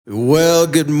Well,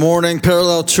 good morning,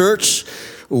 Parallel Church.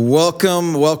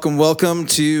 Welcome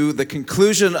to the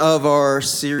conclusion of our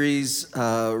series,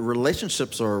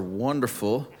 Relationships Are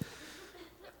Wonderful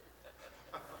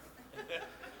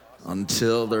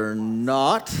Until They're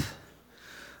Not.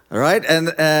 All right,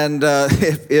 and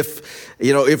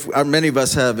if many of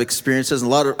us have experiences,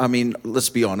 let's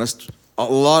be honest, a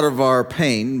lot of our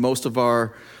pain, most of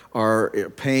our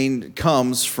pain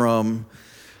comes from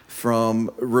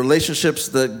relationships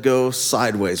that go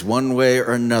sideways, one way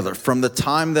or another. From the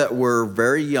time that we're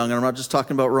very young, and I'm not just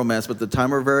talking about romance, but the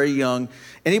time we're very young.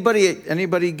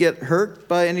 Anybody get hurt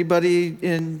by anybody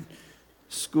in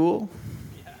school?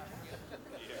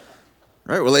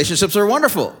 Right? Relationships are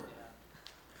wonderful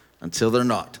until they're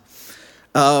not.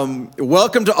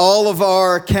 Welcome to all of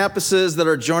our campuses that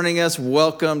are joining us.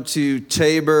 Welcome to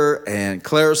Tabor and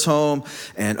Claresholm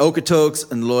and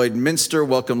Okotoks and Lloydminster.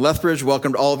 Welcome Lethbridge.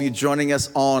 Welcome to all of you joining us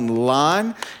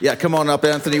online. Yeah, come on up,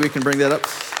 Anthony. We can bring that up.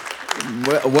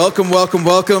 Welcome.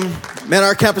 Man,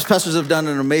 our campus pastors have done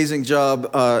an amazing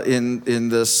job in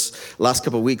this last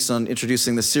couple of weeks on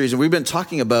introducing this series. And we've been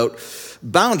talking about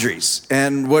boundaries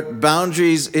and what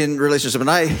boundaries in relationship.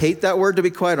 And I hate that word, to be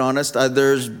quite honest.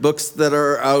 There's books that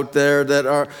are out there that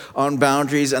are on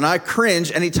boundaries. And I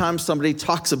cringe anytime somebody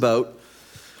talks about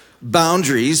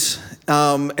boundaries.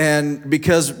 And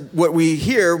because what we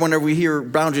hear, whenever we hear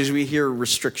boundaries, we hear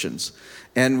restrictions.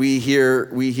 And we hear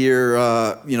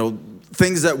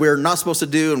things that we're not supposed to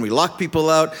do, and we lock people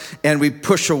out, and we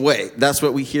push away. That's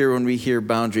what we hear when we hear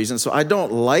boundaries. And so I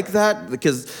don't like that,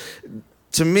 because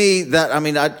to me,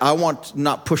 I want to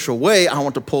not push away. I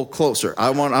want to pull closer.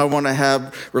 I want to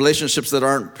have relationships that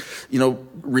aren't,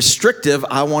 restrictive.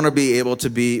 I want to be able to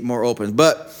be more open.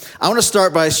 But I want to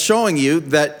start by showing you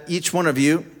that each one of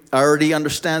you already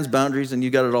understands boundaries, and you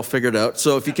got it all figured out.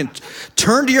 So if you can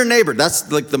turn to your neighbor, that's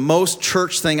like the most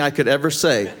church thing I could ever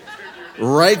say.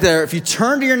 Right there. If you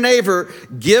turn to your neighbor,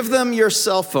 give them your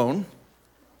cell phone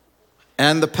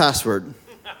and the password.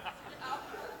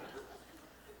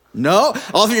 No?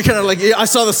 All of you are kind of like, I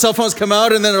saw the cell phones come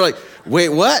out, and then they're like, wait,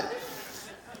 what?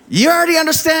 You already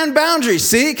understand boundaries.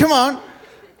 See? Come on.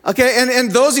 Okay,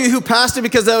 and those of you who passed it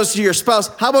because that was to your spouse,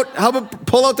 how about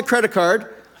pull out the credit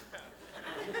card?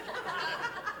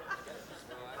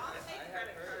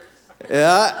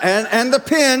 Yeah, and the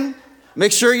PIN.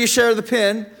 Make sure you share the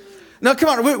PIN. No, come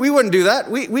on, we wouldn't do that.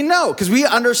 We know, because we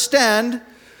understand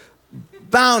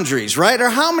boundaries, right? Or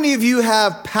how many of you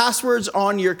have passwords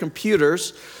on your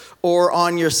computers or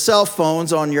on your cell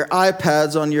phones, on your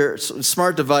iPads, on your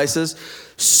smart devices,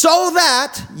 so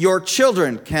that your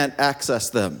children can't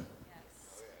access them?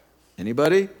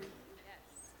 Anybody?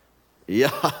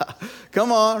 Yeah,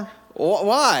 come on.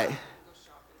 Why?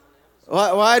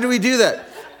 Why do we do that?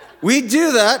 We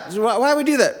do that. Why do we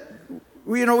do that?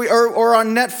 Or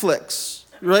on Netflix,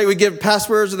 right? We give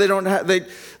passwords, they don't have,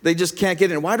 they just can't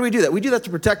get in. Why do we do that? We do that to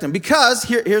protect them, because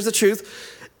here's the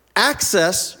truth: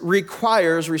 access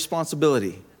requires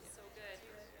responsibility,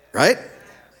 right?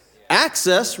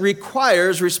 Access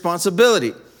requires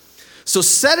responsibility. So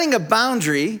setting a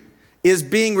boundary is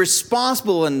being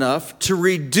responsible enough to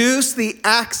reduce the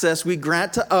access we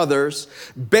grant to others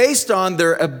based on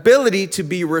their ability to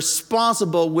be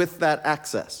responsible with that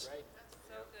access.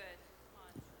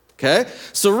 Okay,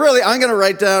 so really, I'm going to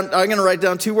write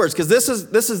down two words, because this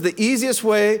is the easiest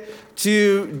way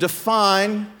to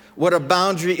define what a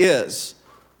boundary is.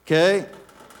 Okay,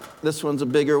 this one's a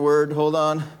bigger word. Hold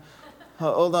on.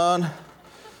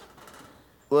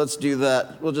 Let's do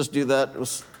that. We'll just do that.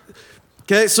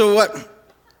 Okay, so what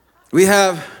we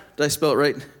have? Did I spell it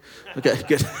right? Okay,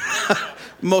 good.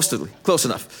 Mostly close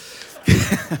enough.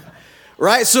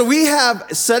 Right, so we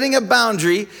have setting a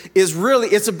boundary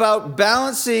it's about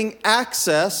balancing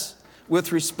access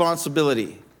with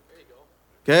responsibility.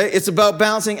 Okay, it's about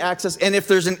balancing access, and if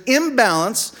there's an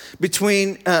imbalance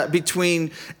between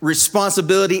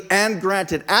responsibility and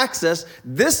granted access,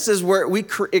 this is where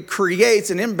it creates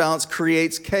an imbalance,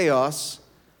 creates chaos,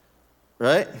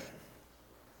 right?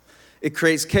 It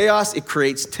creates chaos, it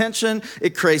creates tension,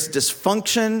 it creates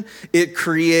dysfunction, it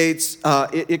creates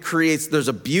there's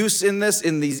abuse in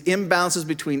these imbalances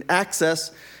between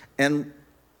access and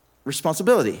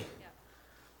responsibility. Yeah.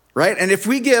 Right? And if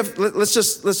we give, let's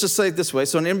just say it this way.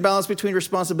 So an imbalance between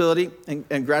responsibility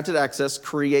and granted access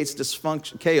creates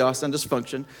dysfunction, chaos and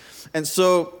dysfunction. And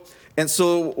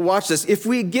so watch this. If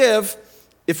we give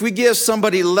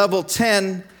somebody level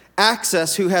 10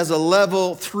 access who has a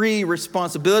level 3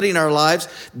 responsibility in our lives,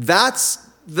 that's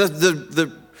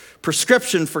the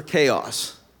prescription for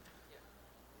chaos.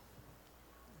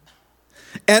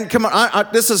 And come on,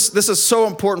 this is so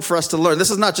important for us to learn.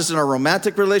 This is not just in our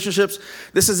romantic relationships.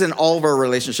 This is in all of our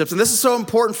relationships. And this is so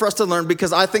important for us to learn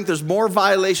because I think there's more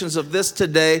violations of this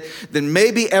today than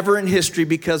maybe ever in history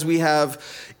because we have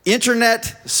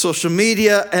internet, social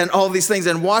media, and all these things.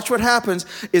 And watch what happens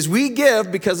is we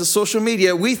give because of social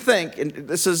media. We think, and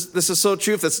this is so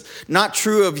true. If it's not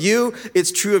true of you,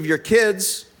 it's true of your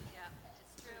kids.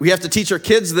 We have to teach our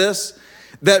kids this.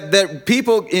 That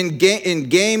people in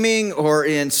gaming or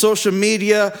in social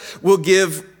media will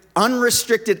give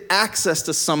unrestricted access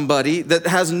to somebody that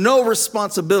has no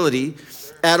responsibility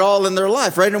at all in their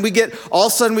life, right? And all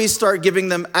of a sudden we start giving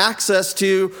them access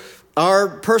to our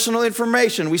personal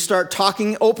information. We start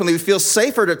talking openly. We feel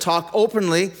safer to talk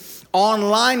openly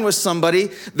online with somebody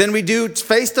than we do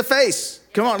face to face.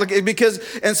 Come on,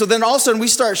 and so then all of a sudden we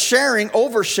start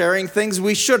oversharing things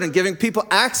we shouldn't, giving people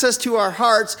access to our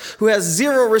hearts who has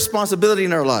zero responsibility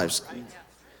in our lives.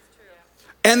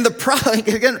 And the problem,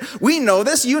 again, we know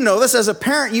this, you know this, as a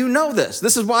parent, you know this.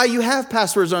 This is why you have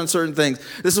passwords on certain things.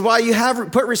 This is why you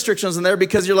have put restrictions in there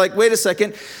because you're like, wait a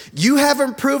second, you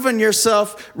haven't proven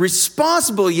yourself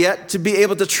responsible yet to be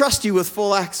able to trust you with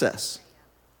full access.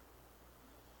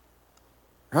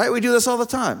 Right? We do this all the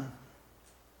time.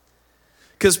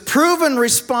 Because proven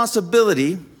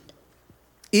responsibility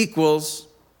equals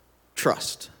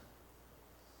trust,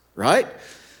 right?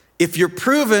 If you're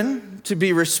proven to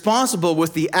be responsible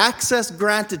with the access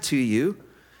granted to you,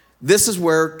 this is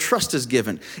where trust is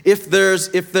given. If there's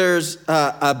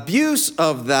abuse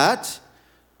of that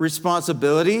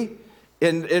responsibility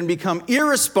and become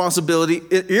irresponsible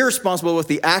with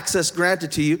the access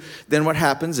granted to you, then what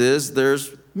happens is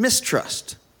there's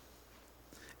mistrust.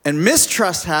 And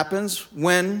mistrust happens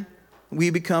when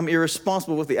we become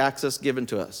irresponsible with the access given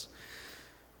to us.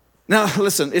 Now,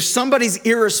 listen, if somebody's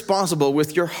irresponsible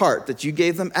with your heart that you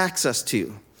gave them access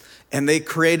to, and they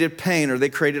created pain or they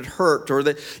created hurt, or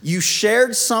that you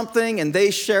shared something and they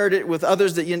shared it with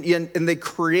others and they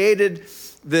created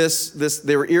this,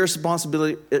 they were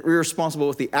irresponsible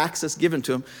with the access given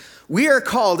to them. We are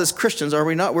called as Christians, are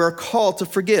we not? We're called to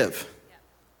forgive.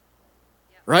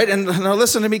 Right? And now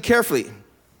listen to me carefully.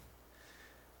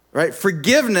 Right?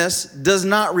 Forgiveness does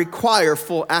not require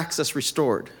full access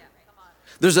restored.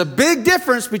 There's a big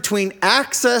difference between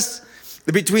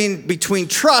between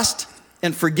trust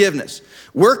and forgiveness.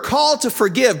 We're called to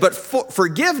forgive, but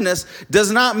forgiveness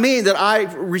does not mean that I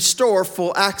restore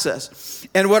full access.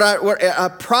 And what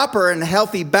a proper and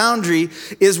healthy boundary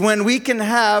is when we can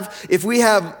have, if we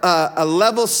have a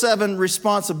level 7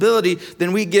 responsibility,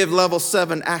 then we give level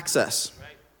 7 access.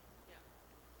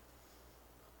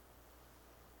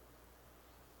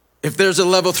 If there's a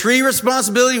level 3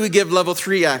 responsibility, we give level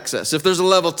 3 access. If there's a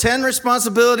level 10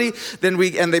 responsibility,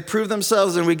 and they prove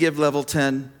themselves, then we give level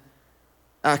 10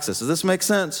 access. Does this make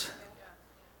sense?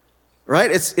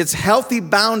 Right? It's healthy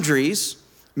boundaries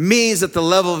means that the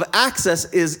level of access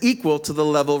is equal to the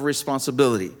level of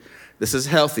responsibility. This is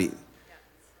healthy.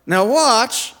 Now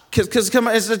watch, because come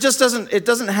on, it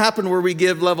doesn't happen where we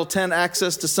give level 10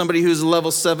 access to somebody who's level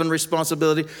 7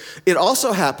 responsibility. It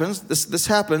also happens, this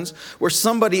happens, where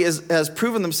somebody has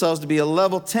proven themselves to be a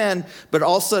level 10, but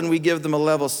all of a sudden we give them a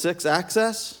level 6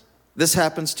 access. This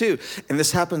happens too. And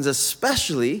this happens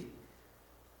especially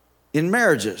in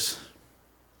marriages.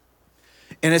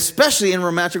 And especially in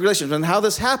romantic relationships. And how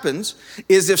this happens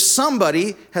is if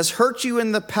somebody has hurt you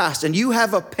in the past and you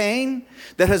have a pain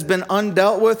that has been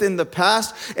undealt with in the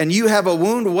past and you have a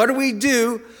wound, what do we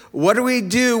do? What do we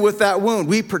do with that wound?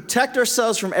 We protect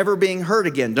ourselves from ever being hurt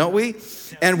again, don't we?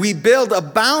 And we build a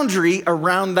boundary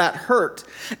around that hurt.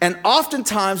 And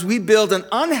oftentimes we build an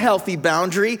unhealthy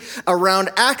boundary around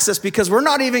access because we're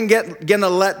not even going to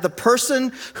let the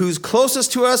person who's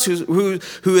closest to us, who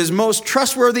is most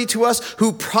trustworthy to us,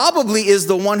 who probably is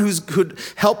the one who could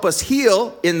help us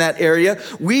heal in that area,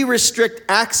 we restrict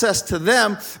access to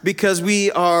them because we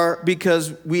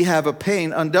have a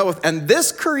pain undealt with. And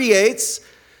this creates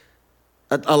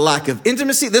a lack of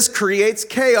intimacy. This creates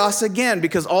chaos again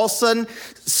because all of a sudden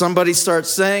somebody starts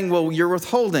saying, well, you're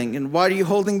withholding and why are you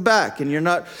holding back? And you're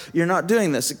not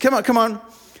doing this. Come on.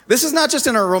 This is not just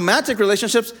in our romantic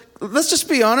relationships. Let's just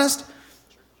be honest.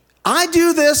 I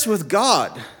do this with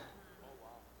God.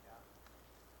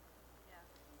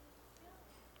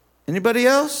 Anybody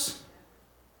else?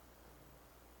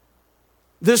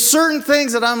 There's certain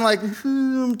things that I'm like,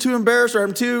 I'm too embarrassed or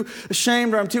I'm too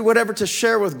ashamed or I'm too whatever to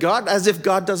share with God as if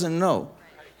God doesn't know.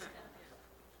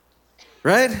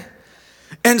 Right?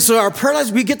 And so our prayer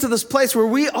lives, we get to this place where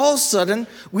we all of a sudden,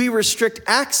 we restrict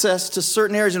access to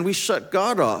certain areas and we shut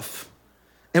God off.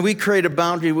 And we create a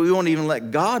boundary where we won't even let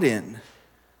God in.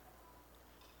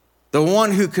 The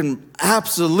one who can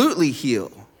absolutely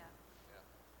heal.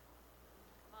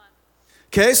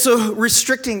 Okay, so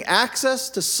restricting access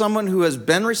to someone who has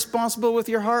been responsible with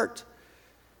your heart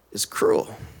is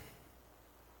cruel.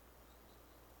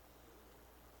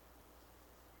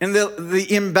 And the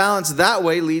imbalance that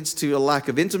way leads to a lack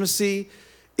of intimacy.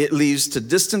 It leads to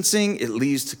distancing. It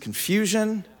leads to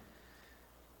confusion.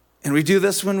 And we do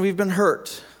this when we've been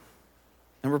hurt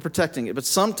and we're protecting it. But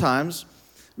sometimes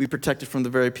we protect it from the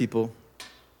very people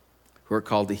who are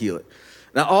called to heal it.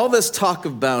 Now, all this talk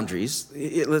of boundaries,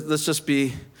 let's just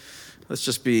be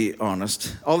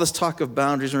honest. All this talk of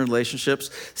boundaries and relationships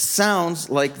sounds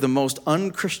like the most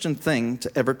unchristian thing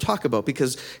to ever talk about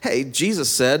because, hey, Jesus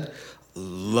said,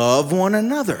 love one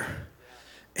another.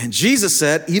 And Jesus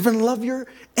said, even love your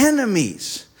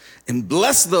enemies. And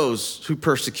bless those who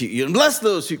persecute you, and bless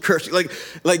those who curse you.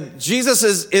 Like Jesus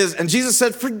is, and Jesus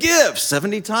said, forgive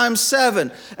 70 times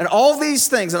 7, and all these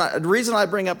things. And the reason I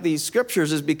bring up these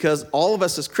scriptures is because all of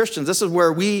us as Christians, this is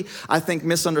where we, I think,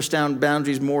 misunderstand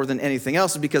boundaries more than anything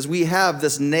else, is because we have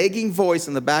this nagging voice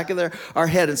in the back of our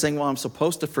head and saying, well, I'm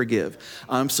supposed to forgive.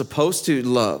 I'm supposed to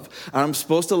love. I'm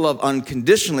supposed to love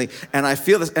unconditionally. And I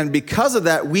feel this, and because of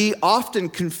that, we often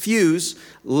confuse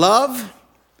love,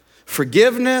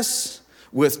 forgiveness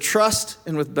with trust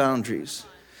and with boundaries.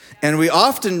 And we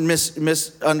often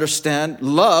misunderstand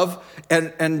love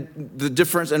and the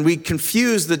difference, and we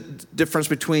confuse the difference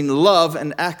between love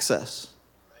and access.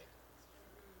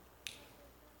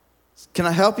 Can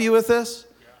I help you with this?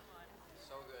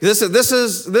 This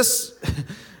is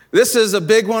a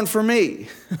big one for me.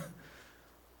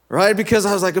 Right? Because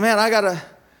I was like, man, I gotta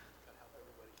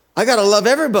love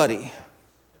everybody.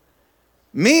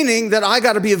 Meaning that I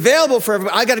got to be available for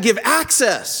everybody. I got to give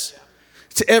access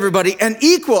to everybody and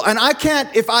equal. And I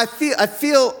can't, if I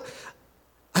feel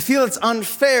it's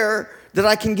unfair that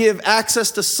I can give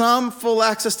access to some, full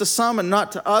access to some and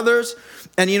not to others.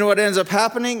 And you know what ends up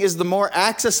happening is the more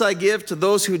access I give to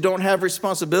those who don't have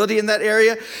responsibility in that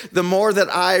area, the more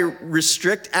that I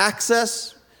restrict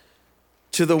access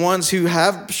to the ones who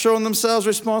have shown themselves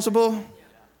responsible.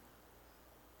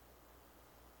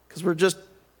 Because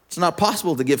it's not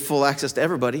possible to give full access to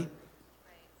everybody.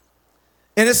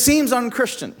 And it seems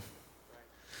unchristian.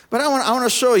 But I want to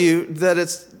show you that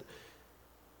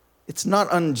it's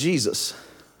not un-Jesus.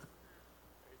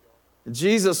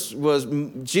 Jesus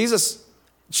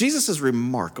is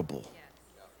remarkable.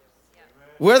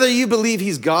 Whether you believe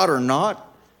he's God or not,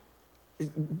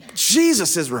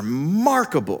 Jesus is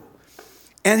remarkable.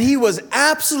 And he was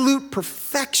absolute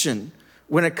perfection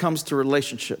when it comes to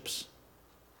relationships.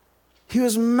 He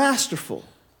was masterful.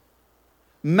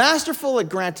 Masterful at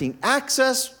granting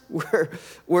access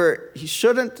where he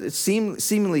shouldn't, it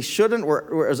seemingly shouldn't, where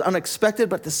it was unexpected,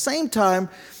 but at the same time,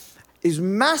 he's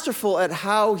masterful at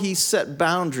how he set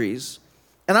boundaries.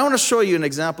 And I want to show you an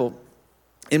example.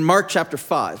 In Mark chapter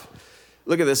 5,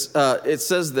 look at this. It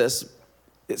says this.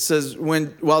 It says,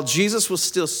 while Jesus was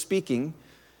still speaking,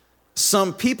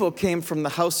 some people came from the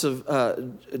house of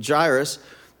Jairus,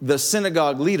 the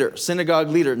synagogue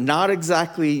leader, not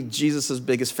exactly Jesus'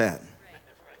 biggest fan.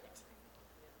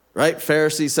 Right?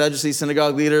 Pharisees, Sadducees,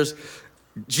 synagogue leaders.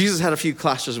 Jesus had a few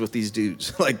clashes with these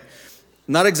dudes.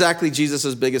 Not exactly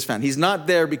Jesus' biggest fan. He's not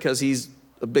there because he's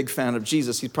a big fan of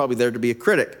Jesus. He's probably there to be a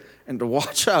critic and to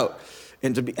watch out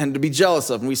and to be jealous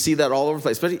of. And we see that all over the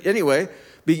place. But anyway,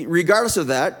 regardless of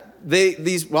that,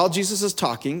 while Jesus is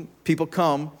talking, people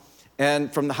come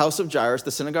and from the house of Jairus,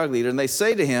 the synagogue leader, and they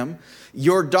say to him,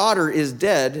 your daughter is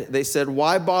dead. They said,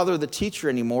 why bother the teacher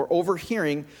anymore?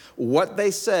 Overhearing what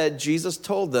they said, Jesus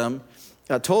told him,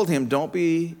 don't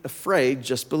be afraid,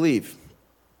 just believe.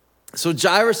 So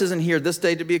Jairus isn't here this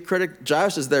day to be a critic.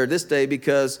 Jairus is there this day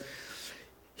because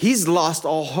he's lost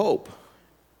all hope.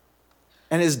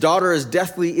 And his daughter is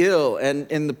deathly ill, and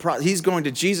he's going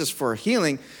to Jesus for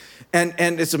healing. And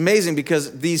it's amazing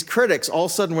because these critics, all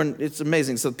of a sudden, it's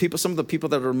amazing. So some of the people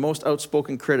that are most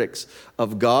outspoken critics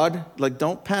of God,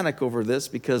 don't panic over this,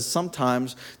 because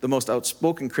sometimes the most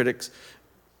outspoken critics,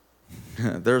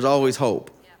 there's always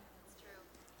hope. Yeah, that's true.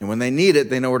 And when they need it,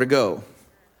 they know where to go.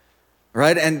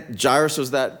 Right? And Jairus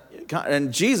was that.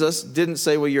 And Jesus didn't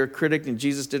say, well, you're a critic, and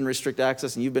Jesus didn't restrict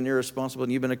access, and you've been irresponsible,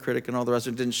 and you've been a critic, and all the rest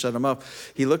of it, didn't shut him up.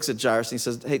 He looks at Jairus, and he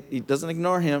says, hey, he doesn't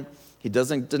ignore him. He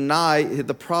doesn't deny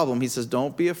the problem. He says,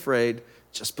 don't be afraid,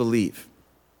 just believe.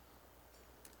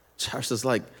 Jairus is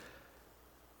like,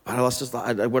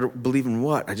 believe in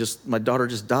what? My daughter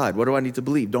just died. What do I need to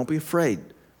believe? Don't be afraid,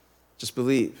 just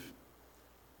believe.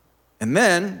 And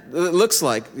then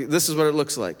this is what it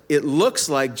looks like. It looks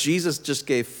like Jesus just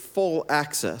gave full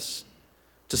access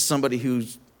to somebody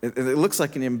who's It looks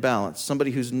like an imbalance,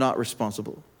 somebody who's not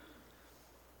responsible.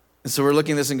 And so we're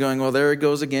looking at this and going, well, there it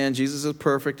goes again. Jesus is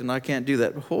perfect and I can't do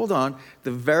that. But hold on.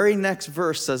 The very next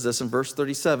verse says this in verse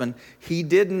 37. He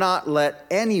did not let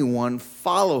anyone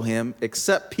follow him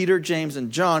except Peter, James,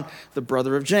 and John, the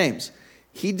brother of James.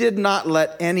 He did not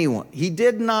let anyone. He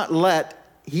did not let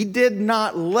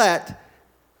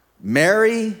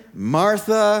Mary,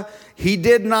 Martha. He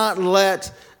did not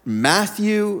let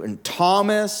Matthew and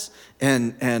Thomas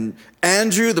and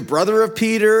Andrew, the brother of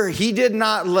Peter. He did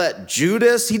not let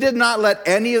Judas. He did not let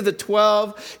any of the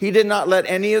 12. He did not let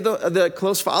any of the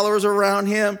close followers around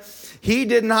him. He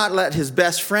did not let his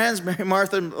best friends, Mary,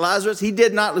 Martha, and Lazarus. He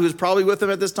did not, who was probably with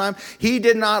him at this time. He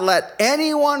did not let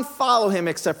anyone follow him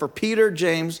except for Peter,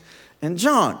 James, and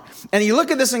John. And you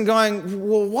look at this and going,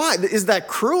 well, why? Is that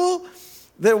cruel?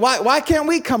 Why can't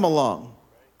we come along?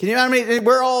 Can you know what I mean?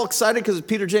 We're all excited because of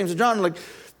Peter, James, and John. Like,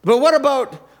 but what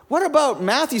about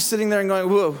Matthew sitting there and going,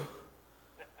 whoa?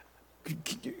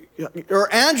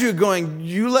 Or Andrew going,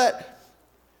 you let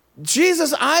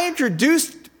Jesus, I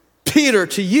introduced Peter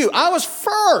to you. I was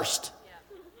first.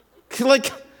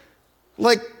 Like,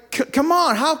 come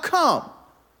on, how come?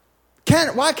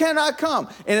 Why can't I come?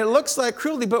 And it looks like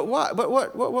cruelty, but why? But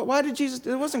why did Jesus?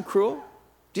 It wasn't cruel.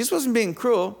 Jesus wasn't being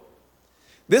cruel.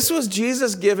 This was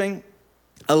Jesus giving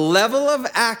a level of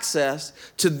access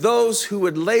to those who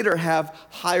would later have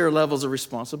higher levels of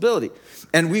responsibility.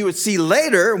 And we would see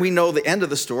later, we know the end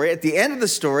of the story, at the end of the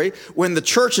story, when the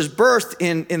church is birthed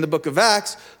in the book of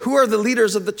Acts, who are the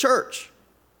leaders of the church?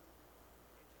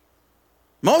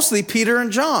 Mostly Peter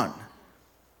and John.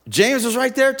 James was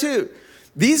right there too.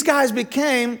 These guys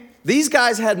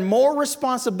had more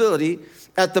responsibility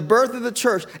at the birth of the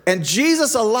church. And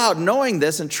Jesus allowed, knowing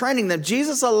this and training them,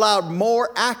 Jesus allowed more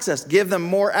access, give them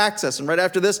more access. And right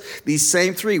after this, these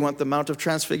same three went the Mount of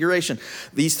Transfiguration.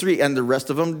 These three, and the rest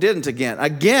of them didn't again.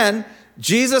 Again,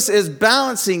 Jesus is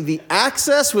balancing the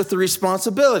access with the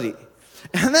responsibility.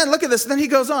 And then look at this. Then he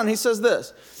goes on. He says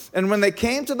this. And when they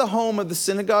came to the home of the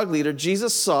synagogue leader,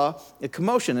 Jesus saw a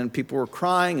commotion, and people were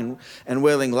crying and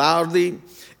wailing loudly.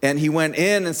 And he went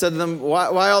in and said to them,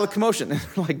 why all the commotion? And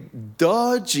they're like,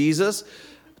 duh, Jesus,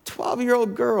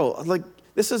 12-year-old girl. Like,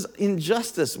 this is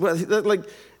injustice. Like,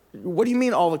 what do you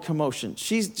mean all the commotion?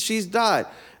 She's died.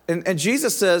 And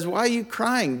Jesus says, why are you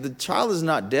crying? The child is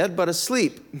not dead, but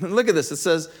asleep. Look at this. It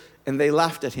says, and they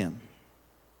laughed at him.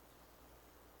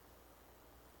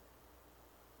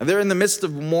 And they're in the midst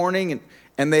of mourning,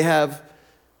 and they have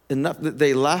enough that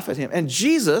they laugh at him. And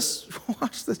Jesus,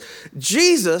 watch this,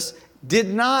 Jesus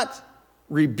did not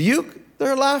rebuke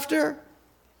their laughter.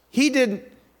 He did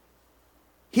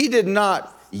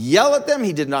not yell at them.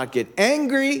 He did not get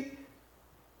angry.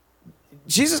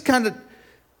 Jesus kind of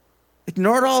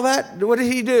ignored all that. What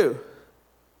did he do?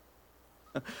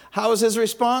 How was his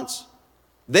response?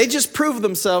 They just proved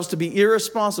themselves to be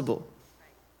irresponsible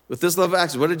with this level of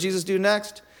access. What did Jesus do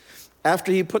next?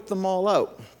 After he put them all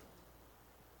out,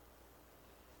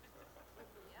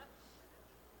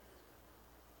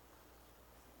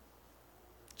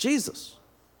 Jesus,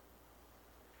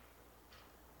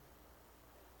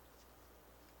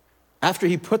 after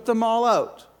he put them all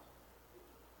out,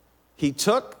 he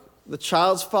took the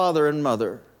child's father and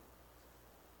mother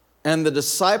and the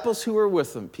disciples who were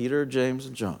with him, Peter, James,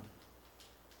 and John,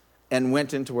 and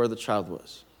went into where the child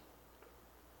was.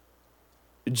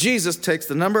 Jesus takes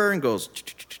the number and goes,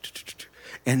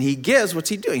 and he gives, what's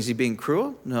he doing? Is he being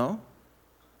cruel? No.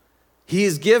 He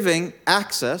is giving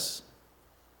access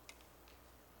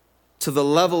to the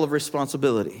level of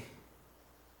responsibility.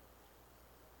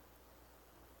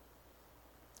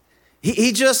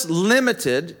 He just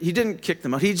limited, he didn't kick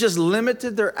them out, he just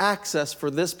limited their access for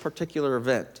this particular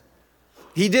event.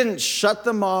 He didn't shut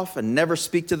them off and never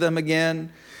speak to them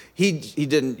again. He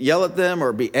didn't yell at them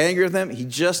or be angry with them. He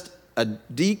just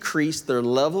decreased their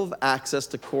level of access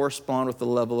to correspond with the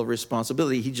level of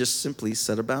responsibility. He just simply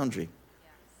set a boundary.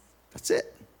 That's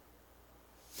it.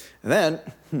 And then,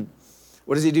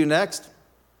 what does he do next?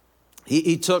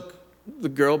 He took the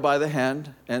girl by the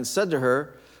hand and said to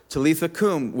her, Talitha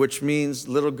cum, which means,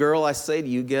 little girl, I say to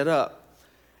you, get up.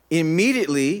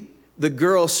 Immediately, the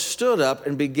girl stood up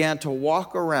and began to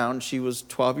walk around. She was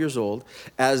 12 years old,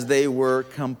 as they were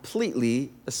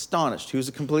completely astonished. Who's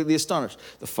completely astonished?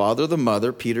 The father, the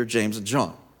mother, Peter, James, and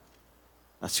John.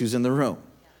 That's who's in the room.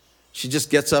 She just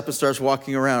gets up and starts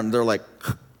walking around, and they're like,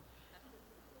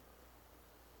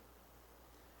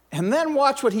 and then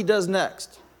watch what he does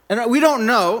next. And we don't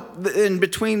know, in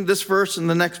between this verse and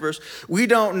the next verse, we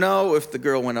don't know if the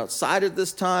girl went outside at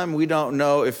this time. We don't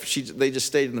know if they just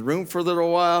stayed in the room for a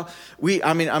little while.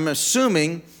 I'm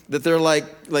assuming that they're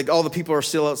like all the people are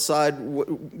still outside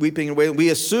weeping and wailing. We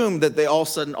assume that they all of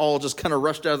a sudden all just kind of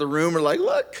rushed out of the room and like,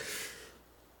 look.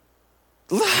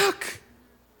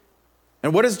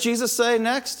 And what does Jesus say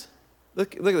next?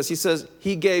 Look at this. He says,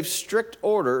 he gave strict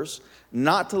orders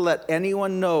not to let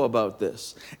anyone know about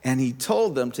this. And he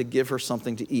told them to give her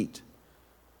something to eat,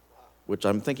 which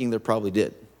I'm thinking they probably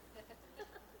did.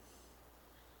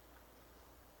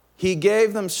 He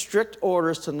gave them strict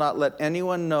orders to not let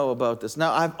anyone know about this.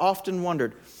 Now, I've often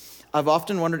wondered,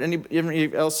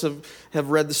 anybody else have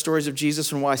read the stories of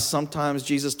Jesus and why sometimes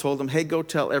Jesus told them, hey, go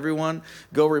tell everyone,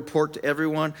 go report to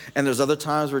everyone. And there's other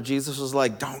times where Jesus was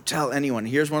like, don't tell anyone.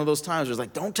 Here's one of those times where it's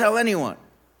like, don't tell anyone.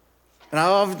 And I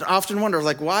often wonder,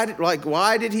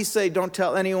 why did he say don't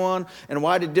tell anyone? And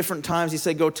why did different times he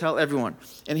say go tell everyone?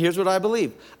 And here's what I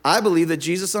believe. I believe that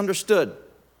Jesus understood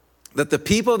that the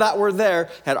people that were there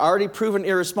had already proven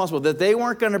irresponsible, that they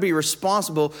weren't going to be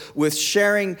responsible with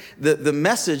sharing the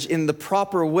message in the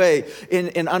proper way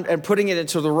and putting it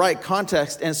into the right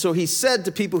context. And so he said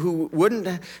to people who wouldn't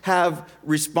have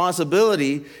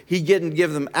responsibility, he didn't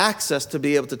give them access to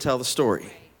be able to tell the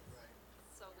story.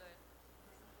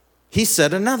 He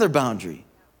set another boundary.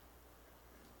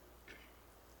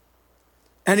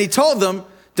 And he told them,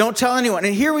 don't tell anyone.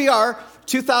 And here we are,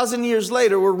 2,000 years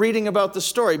later, we're reading about the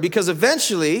story. Because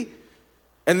eventually,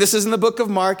 and this is in the book of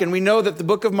Mark, and we know that the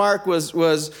book of Mark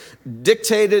was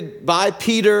dictated by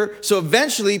Peter. So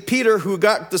eventually, Peter, who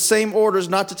got the same orders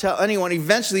not to tell anyone,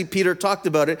 eventually Peter talked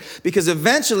about it. Because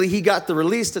eventually he got the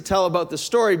release to tell about the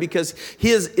story because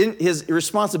his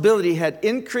responsibility had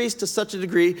increased to such a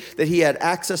degree that he had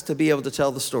access to be able to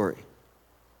tell the story.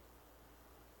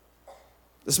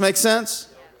 This makes sense?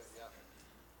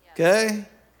 Okay?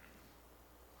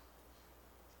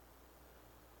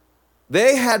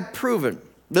 They had proven.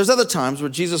 There's other times where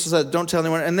Jesus said, don't tell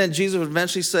anyone. And then Jesus would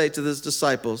eventually say to his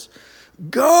disciples,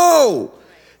 go,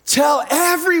 tell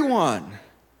everyone.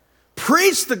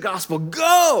 Preach the gospel,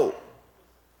 go.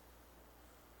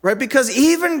 Right? Because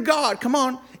even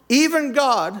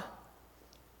God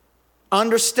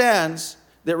understands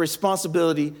that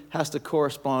responsibility has to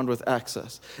correspond with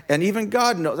access. And even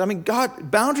God knows.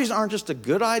 Boundaries aren't just a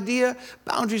good idea.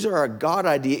 Boundaries are a God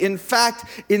idea. In fact,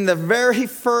 in the very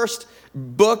first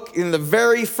book, in the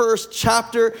very first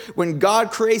chapter, when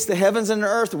God creates the heavens and the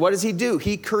earth, what does he do?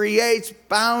 He creates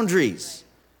boundaries.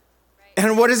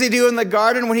 And what does he do in the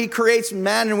garden when he creates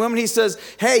man and woman? He says,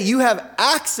 hey, you have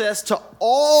access to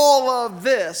all of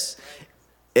this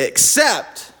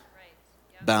except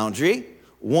boundary,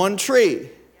 one tree.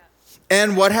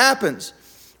 And what happens?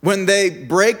 When they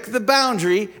break the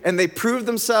boundary and they prove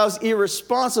themselves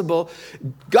irresponsible,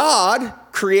 God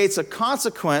creates a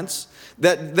consequence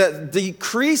that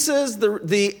decreases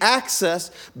the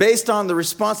access based on the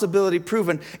responsibility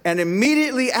proven. And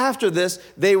immediately after this,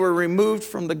 they were removed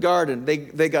from the garden.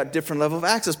 They got different level of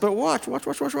access. But watch.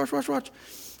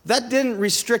 That didn't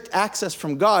restrict access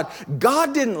from God.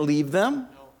 God didn't leave them.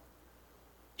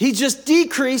 He just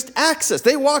decreased access.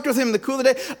 They walked with him in the cool of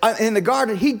the day in the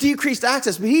garden. He decreased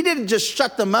access, but he didn't just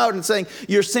shut them out and saying,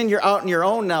 "Your sin, you're out on your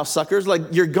own now, suckers. Like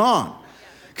you're gone."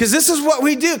 Because this is what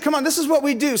we do. Come on, this is what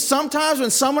we do. Sometimes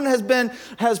when someone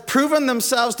has proven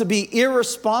themselves to be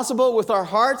irresponsible with our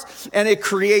hearts, and it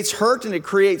creates hurt and it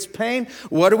creates pain,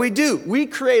 what do? We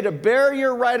create a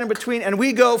barrier right in between, and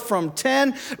we go from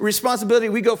 10 responsibility.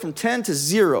 We go from 10 to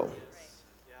 0.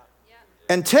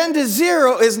 And 10 to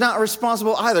 0 is not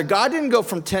responsible either. God didn't go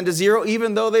from 10 to 0,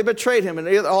 even though they betrayed him and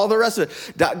all the rest of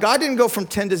it. God didn't go from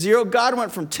 10 to 0. God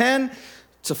went from 10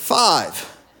 to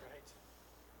 5.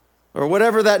 Or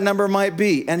whatever that number might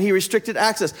be. And he restricted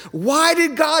access. Why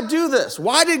did God do this?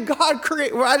 Why did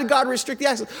God restrict the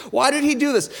access? Why did he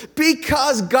do this?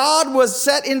 Because God was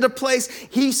set into place.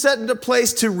 He set into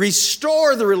place to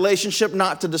restore the relationship,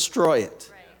 not to destroy it.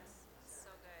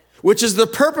 Which is the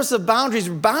purpose of boundaries.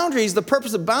 The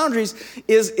purpose of boundaries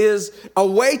is a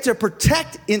way to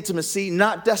protect intimacy,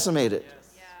 not decimate it.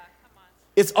 Yeah, come on.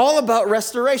 It's all about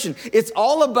restoration. It's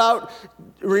all about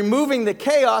removing the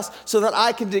chaos so that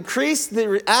I can decrease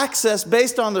the access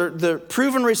based on the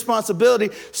proven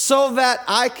responsibility so that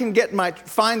I can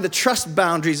find the trust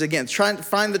boundaries again, trying to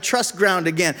find the trust ground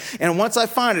again. And once I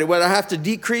find it, whether I have to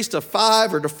decrease to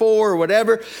 5 or to 4 or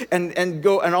whatever, and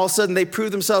all of a sudden they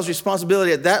prove themselves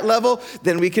responsibility at that level,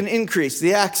 then we can increase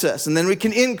the access. And then we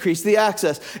can increase the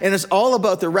access. And it's all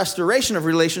about the restoration of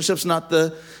relationships, not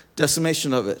the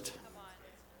decimation of it.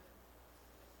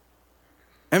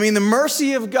 I mean, the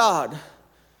mercy of God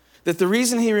that the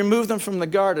reason he removed them from the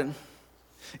garden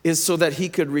is so that he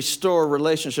could restore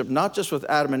relationship, not just with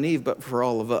Adam and Eve, but for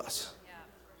all of us. Yeah.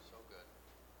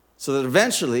 So that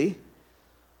eventually,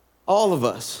 all of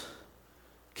us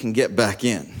can get back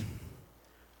in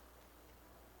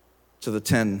to the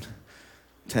 10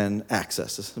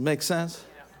 access. Does it make sense?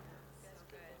 Yeah.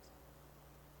 That's good.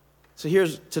 So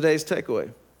here's today's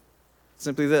takeaway.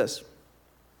 Simply this.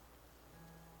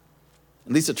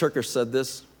 Lisa Turkish said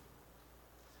this,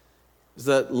 is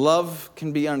that love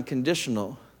can be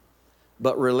unconditional,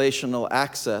 but relational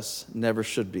access never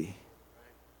should be.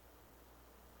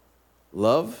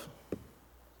 Love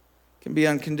can be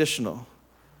unconditional,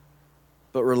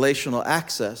 but relational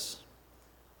access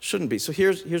shouldn't be. So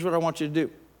here's what I want you to do,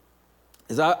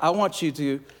 is I want you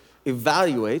to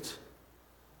evaluate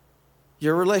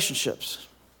your relationships.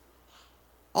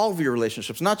 All of your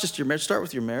relationships, not just your marriage. Start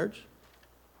with your marriage.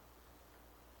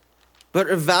 But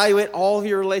evaluate all of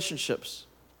your relationships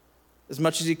as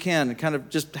much as you can, and kind of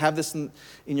just have this in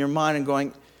your mind and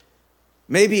going,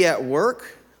 maybe at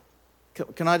work,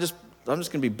 I'm just going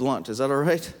to be blunt. Is that all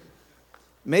right?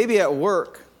 Maybe at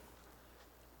work,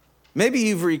 maybe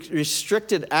you've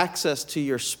restricted access to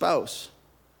your spouse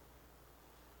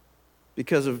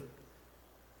because of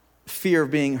fear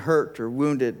of being hurt or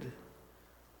wounded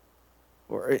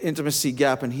or intimacy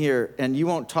gap in here, and you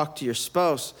won't talk to your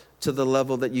spouse to the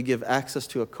level that you give access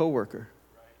to a coworker.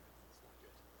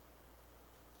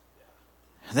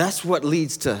 That's what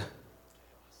leads to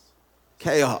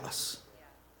chaos.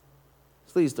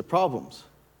 It leads to problems.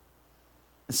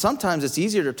 And sometimes it's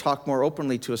easier to talk more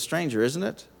openly to a stranger, isn't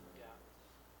it?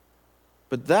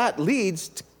 But that leads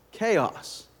to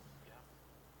chaos.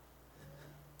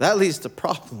 That leads to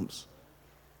problems.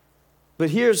 But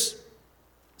here's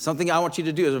something I want you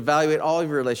to do, is evaluate all of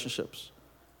your relationships.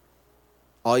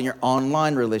 All your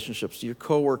online relationships, your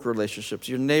coworker relationships,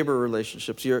 your neighbor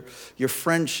relationships, your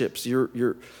friendships,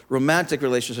 your romantic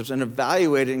relationships, and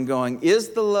evaluate it and going, is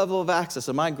the level of access,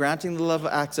 am I granting the level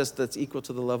of access that's equal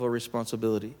to the level of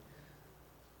responsibility?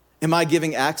 Am I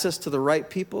giving access to the right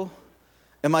people?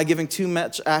 Am I giving too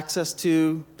much access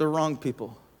to the wrong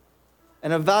people?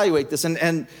 And evaluate this.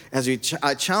 And as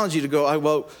I challenge you to go,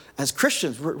 well, as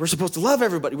Christians, we're supposed to love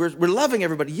everybody. We're loving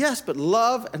everybody. Yes, but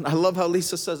love, and I love how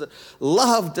Lisa says it,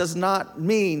 love does not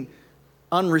mean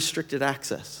unrestricted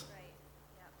access. Right.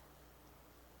 Yep.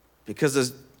 Because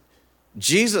as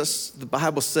Jesus, the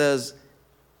Bible says,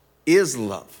 is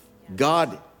love. Yeah.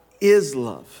 God is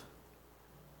love.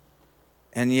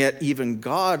 And yet even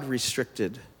God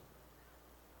restricted,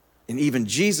 and even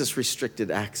Jesus restricted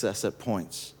access at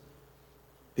points,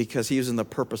 because he was in the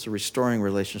purpose of restoring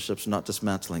relationships, not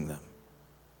dismantling them,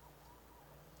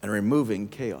 and removing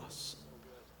chaos.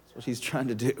 That's what he's trying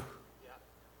to do. Does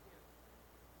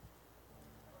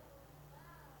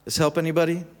this help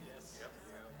anybody?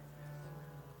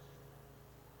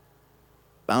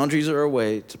 Boundaries are a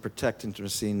way to protect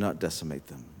intimacy, not decimate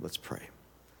them. Let's pray.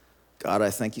 God, I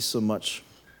thank you so much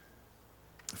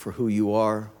for who you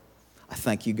are. I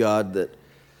thank you, God, that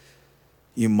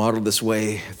you modeled this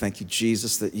way. Thank you,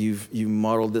 Jesus, that you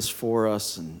modeled this for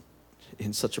us and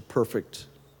in such a perfect,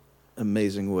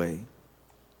 amazing way.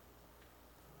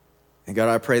 And God,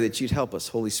 I pray that you'd help us.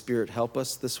 Holy Spirit, help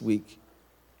us this week.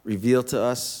 Reveal to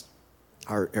us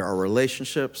our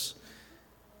relationships.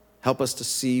 Help us to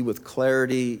see with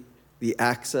clarity the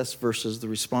access versus the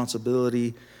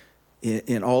responsibility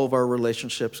in all of our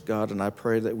relationships, God. And I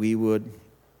pray that we would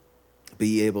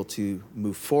be able to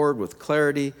move forward with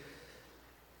clarity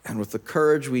and with the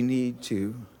courage we need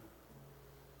to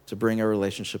bring our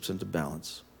relationships into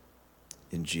balance.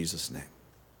 In Jesus' name,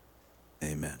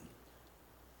 amen.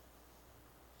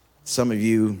 Some of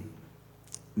you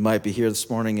might be here this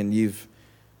morning and you've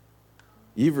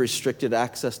restricted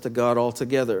access to God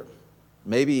altogether.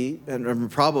 Maybe,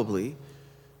 and probably,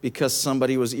 because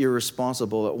somebody was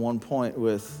irresponsible at one point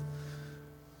with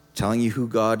telling you who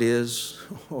God is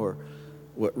or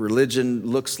what religion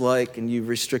looks like, and you've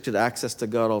restricted access to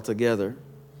God altogether.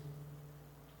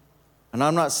 And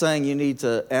I'm not saying you need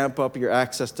to amp up your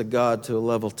access to God to a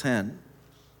level 10.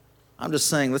 I'm just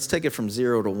saying let's take it from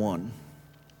 0 to 1.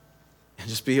 And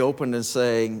just be open and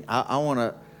saying, I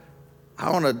want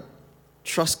to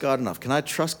trust God enough. Can I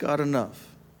trust God enough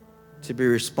to be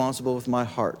responsible with my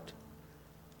heart?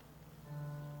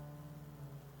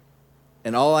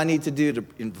 And all I need to do to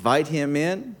invite him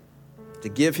in, to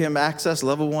give him access,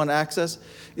 level 1 access,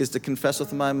 is to confess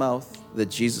with my mouth that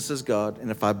Jesus is God.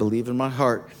 And if I believe in my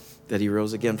heart that he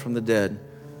rose again from the dead,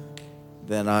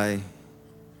 then I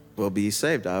will be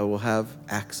saved. I will have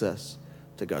access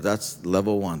to God. That's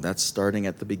level 1. That's starting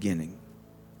at the beginning.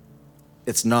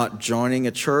 It's not joining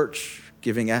a church,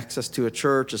 giving access to a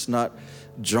church. It's not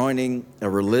joining a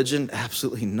religion.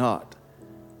 Absolutely not.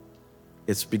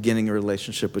 It's beginning a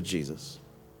relationship with Jesus.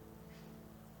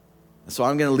 And so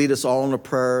I'm going to lead us all in a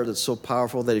prayer that's so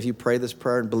powerful that if you pray this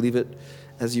prayer and believe it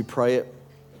as you pray it,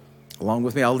 along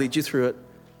with me, I'll lead you through it,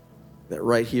 that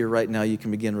right here, right now, you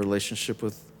can begin a relationship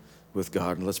with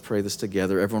God. And let's pray this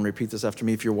together. Everyone repeat this after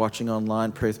me. If you're watching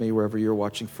online, pray with me wherever you're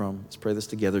watching from. Let's pray this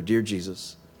together. Dear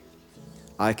Jesus,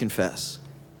 I confess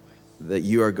that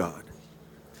you are God,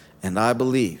 and I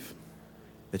believe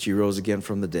that you rose again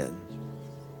from the dead.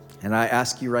 And I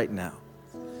ask you right now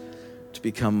to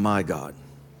become my God,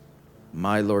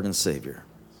 my Lord and Savior,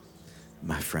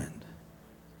 my friend.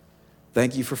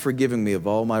 Thank you for forgiving me of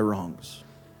all my wrongs,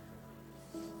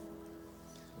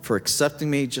 for accepting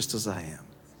me just as I am.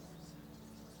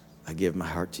 I give my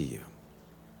heart to you.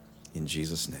 In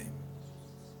Jesus' name,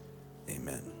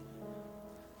 amen.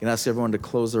 You can ask everyone to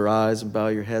close their eyes and bow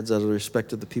your heads out of respect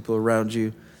to the people around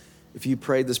you. If you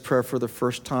prayed this prayer for the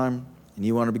first time and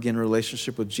you want to begin a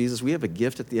relationship with Jesus, we have a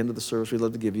gift at the end of the service we'd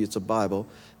love to give you. It's a Bible.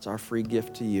 It's our free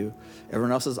gift to you.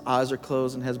 Everyone else's eyes are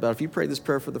closed and heads bowed. If you prayed this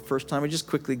prayer for the first time, just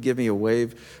quickly give me a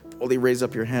wave. Boldly raise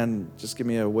up your hand. Just give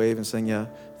me a wave and saying, yeah,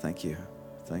 thank you,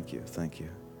 thank you, thank you.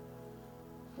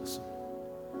 Awesome.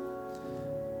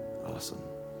 Awesome.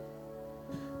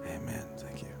 Amen.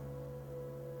 Thank you.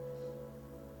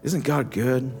 Isn't God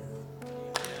good?